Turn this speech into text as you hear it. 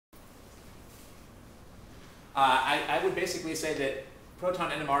I would basically say that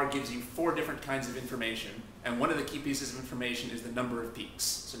proton NMR gives you 4 different kinds of information, and one of the key pieces of information is the number of peaks.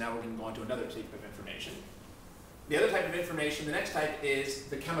 So now we're going to go on to another type of information. The other type of information, the next type, is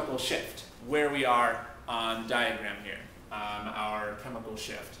the chemical shift, where we are on the diagram here, our chemical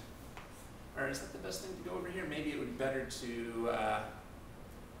shift. Or is that the best thing to go over here? Maybe it would be better to,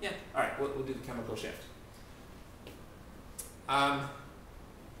 yeah, all right, we'll do the chemical shift.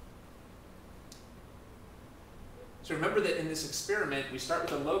 So remember that in this experiment, we start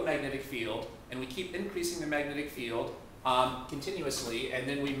with a low magnetic field, and we keep increasing the magnetic field continuously, and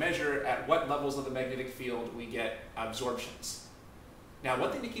then we measure at what levels of the magnetic field we get absorptions. Now,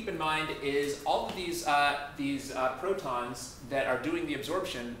 one thing to keep in mind is all of these protons that are doing the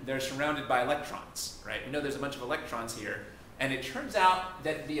absorption, they're surrounded by electrons, right? You know there's a bunch of electrons here, and it turns out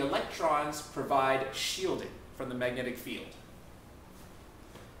that the electrons provide shielding from the magnetic field.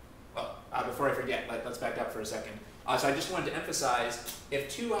 Well, before I forget, let's back up for a second. So I just wanted to emphasize, if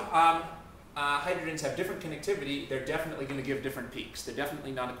 2 hydrogens have different connectivity, they're definitely going to give different peaks. They're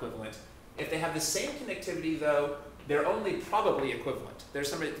definitely non-equivalent. If they have the same connectivity, though, they're only probably equivalent.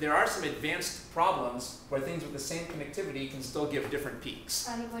 There are some advanced problems where things with the same connectivity can still give different peaks,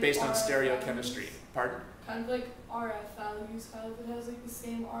 kind of like based on RF stereochemistry. values. Pardon? Kind of like RF values, how it has like the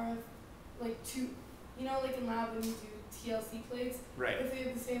same RF, like 2, you know, like in lab when you do TLC plates, Right. if they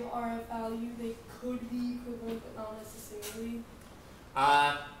have the same RF value, they could be equivalent, but not necessarily.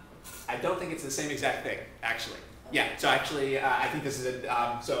 I don't think it's the same exact thing, actually. Yeah, so actually, I think this is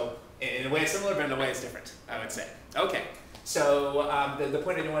so in a way it's similar, but in a way it's different, I would say. Okay, so the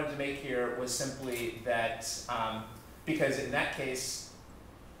point I wanted to make here was simply that, because in that case,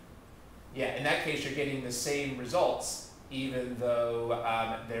 you're getting the same results, even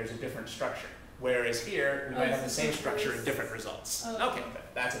though there's a different structure. Whereas here, we might have the same structure and different results. Okay,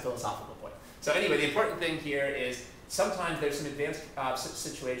 that's a philosophical point. So anyway, the important thing here is sometimes there's some advanced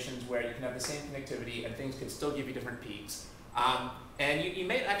situations where you can have the same connectivity and things can still give you different peaks. And you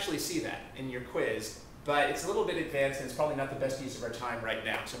may actually see that in your quiz, but it's a little bit advanced and it's probably not the best use of our time right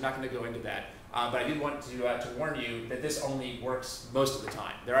now, so I'm not going to go into that. But I did want to warn you that this only works most of the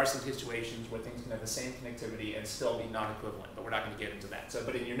time. There are some situations where things can have the same connectivity and still be non-equivalent, but we're not going to get into that. So,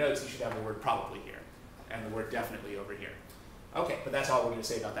 but in your notes, you should have the word probably here, and the word definitely over here. Okay, but that's all we're going to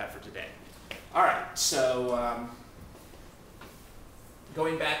say about that for today. All right, so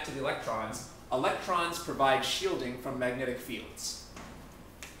going back to the electrons, electrons provide shielding from magnetic fields.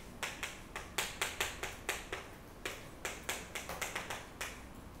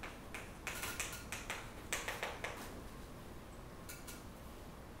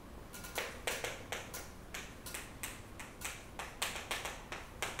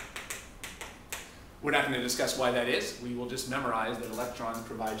 We're not going to discuss why that is. We will just memorize that electrons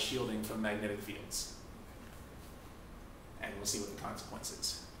provide shielding from magnetic fields. And we'll see what the consequence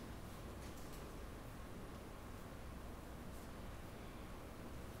is.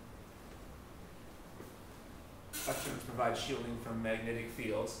 Electrons provide shielding from magnetic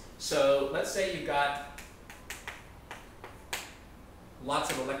fields. So let's say you've got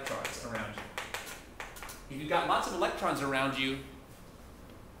lots of electrons around you. If you've got lots of electrons around you,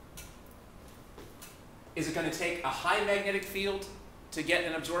 is it going to take a high magnetic field to get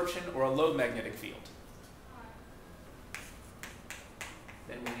an absorption or a low magnetic field?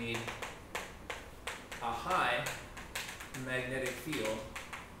 Then we need a high magnetic field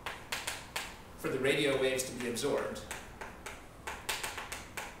for the radio waves to be absorbed.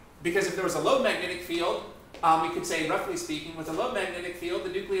 Because if there was a low magnetic field, we could say, roughly speaking, with a low magnetic field, the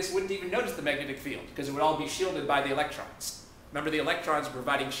nucleus wouldn't even notice the magnetic field because it would all be shielded by the electrons. Remember, the electrons are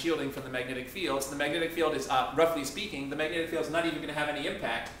providing shielding from the magnetic field, so the magnetic field is, roughly speaking, the magnetic field is not even going to have any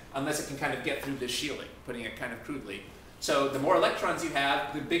impact unless it can kind of get through this shielding, putting it kind of crudely. So the more electrons you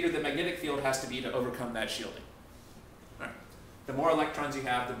have, the bigger the magnetic field has to be to overcome that shielding. All right. The more electrons you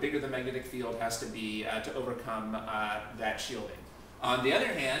have, the bigger the magnetic field has to be to overcome that shielding. On the other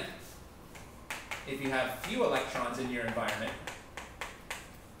hand, if you have few electrons in your environment,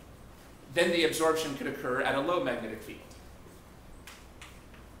 then the absorption could occur at a low magnetic field.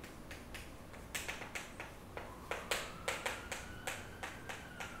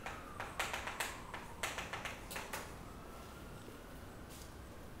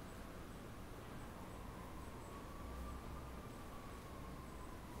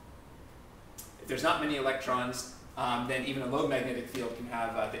 If there's not many electrons, then even a low magnetic field can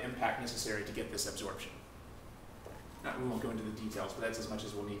have the impact necessary to get this absorption. Now, we won't go into the details, but that's as much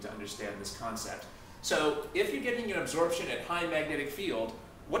as we'll need to understand this concept. So if you're getting an absorption at high magnetic field,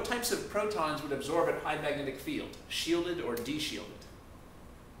 what types of protons would absorb at high magnetic field? Shielded or de-shielded?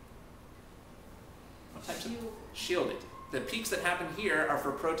 What types of shielded? The peaks that happen here are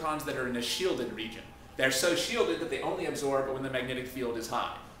for protons that are in a shielded region. They're so shielded that they only absorb when the magnetic field is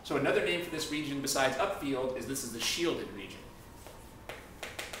high. So another name for this region besides upfield is this is the shielded region.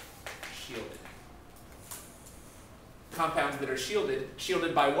 Shielded. Compounds that are shielded,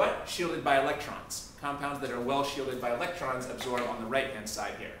 shielded by what? Shielded by electrons. Compounds that are well shielded by electrons absorb on the right-hand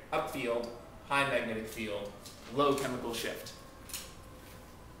side here. Upfield, high magnetic field, low chemical shift.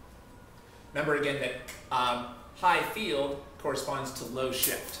 Remember again that high field corresponds to low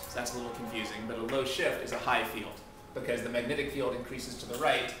shift. So that's a little confusing, but a low shift is a high field because the magnetic field increases to the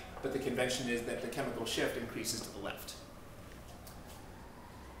right, but the convention is that the chemical shift increases to the left.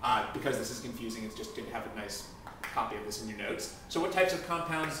 Because this is confusing, it's just to have a nice copy of this in your notes. So what types of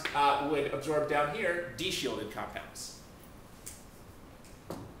compounds would absorb down here? De-shielded compounds.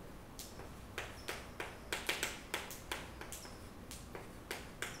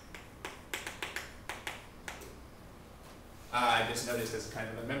 I just noticed as kind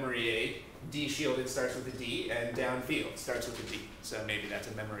of a memory aid, de-shielded starts with a D and downfield starts with a D. So maybe that's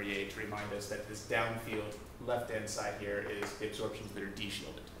a memory aid to remind us that this downfield left-hand side here is the absorptions that are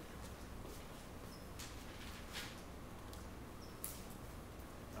de-shielded.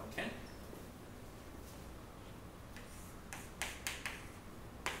 Okay.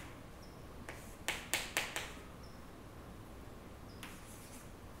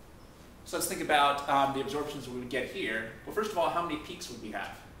 So let's think about the absorptions we would get here. Well, first of all, how many peaks would we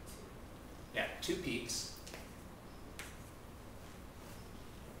have? Yeah, 2 peaks.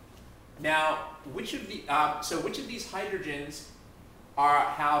 Now, which of these hydrogens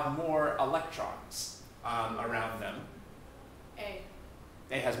have more electrons around them? A.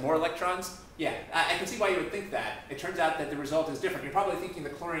 A has more electrons? Yeah, I can see why you would think that. It turns out that the result is different. You're probably thinking the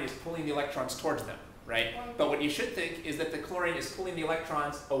chlorine is pulling the electrons towards them, right? But what you should think is that the chlorine is pulling the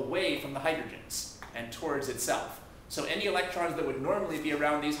electrons away from the hydrogens and towards itself. So any electrons that would normally be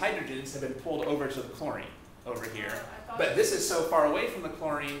around these hydrogens have been pulled over to the chlorine over here. But this is so far away from the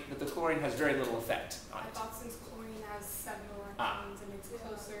chlorine that the chlorine has very little effect on it. I thought since chlorine has 7 electrons and it's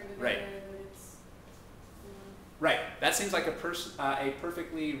closer to the right. air that it's, Right. That seems like a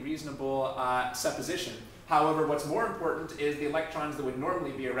perfectly reasonable supposition. However, what's more important is the electrons that would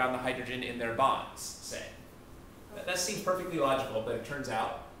normally be around the hydrogen in their bonds, say. That seems perfectly logical, but it turns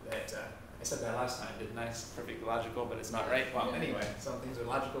out that, I said that last time, didn't I? It's perfectly logical, but it's not right. Well, anyway, some things are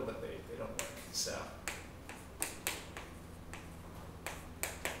logical, but they don't work.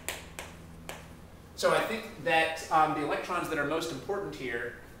 So I think that the electrons that are most important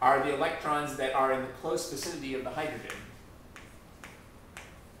here are the electrons that are in the close vicinity of the hydrogen.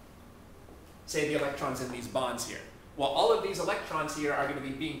 Say the electrons in these bonds here. Well, all of these electrons here are going to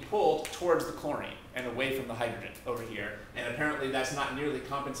be being pulled towards the chlorine and away from the hydrogen over here. And apparently that's not nearly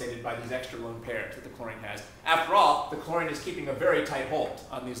compensated by these extra lone pairs that the chlorine has. After all, the chlorine is keeping a very tight hold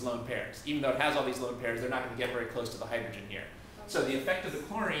on these lone pairs. Even though it has all these lone pairs, they're not going to get very close to the hydrogen here. So the effect of the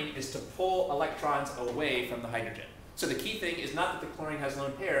chlorine is to pull electrons away from the hydrogen. So the key thing is not that the chlorine has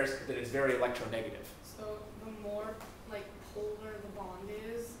lone pairs, but that it's very electronegative. So the more polar the bond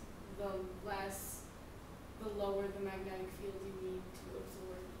is, the lower the magnetic field you need to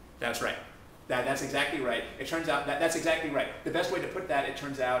absorb. That's right. That's exactly right. It turns out that's exactly right. The best way to put that, it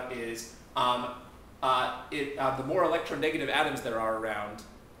turns out, is the more electronegative atoms there are around,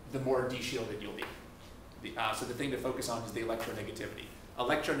 the more de-shielded you'll be. So the thing to focus on is the electronegativity.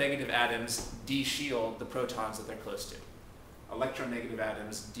 Electronegative atoms de-shield the protons that they're close to. Electronegative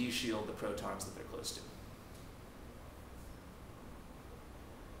atoms de-shield the protons that they're close to.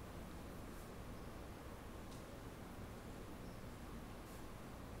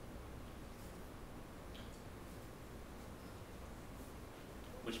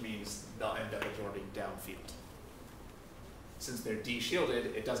 Which means they'll end up absorbing downfield. Since they're de-shielded,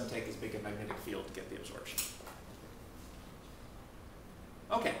 it doesn't take as big a magnetic field to get the absorption.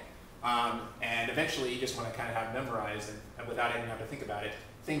 Okay, and eventually you just want to kind of have memorized, and without even having to think about it,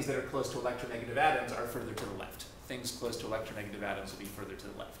 things that are close to electronegative atoms are further to the left. Things close to electronegative atoms will be further to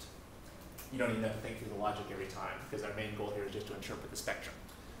the left. You don't even have to think through the logic every time, because our main goal here is just to interpret the spectrum.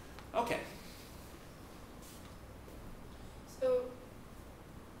 Okay. So,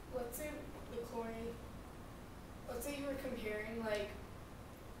 let's say the chlorine, let's say you were comparing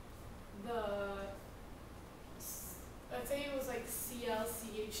let's say it was Cl,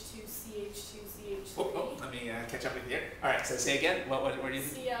 CH2, CH2, CH3. Oh, let me catch up with you. All right, so say again, what do you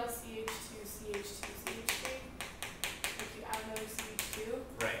think? Cl, CH2, CH2, CH3. If you add another CH2.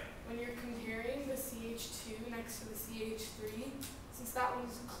 Right. When you're comparing the CH2 next to the CH3, since that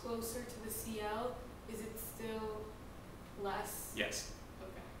one's closer to the Cl, is it still less? Yes.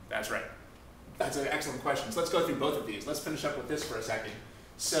 Okay. That's right. That's an excellent question. So let's go through both of these. Let's finish up with this for a second.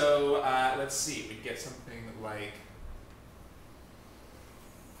 So let's see, we get something like,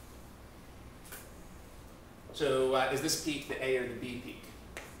 so is this peak the A or the B peak?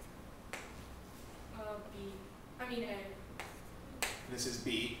 B. I mean A. This is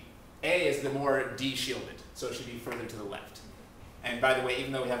B. A is the more D-shielded, so it should be further to the left. And by the way,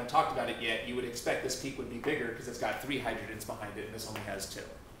 even though we haven't talked about it yet, you would expect this peak would be bigger because it's got 3 hydrogens behind it and this only has 2.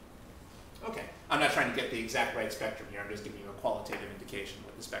 Okay, I'm not trying to get the exact right spectrum here, I'm just giving you a qualitative indication of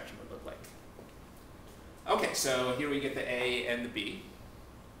what the spectrum would look like. Okay, so here we get the A and the B.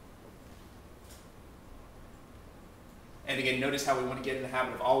 And again, notice how we want to get in the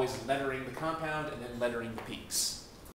habit of always lettering the compound and then lettering the peaks.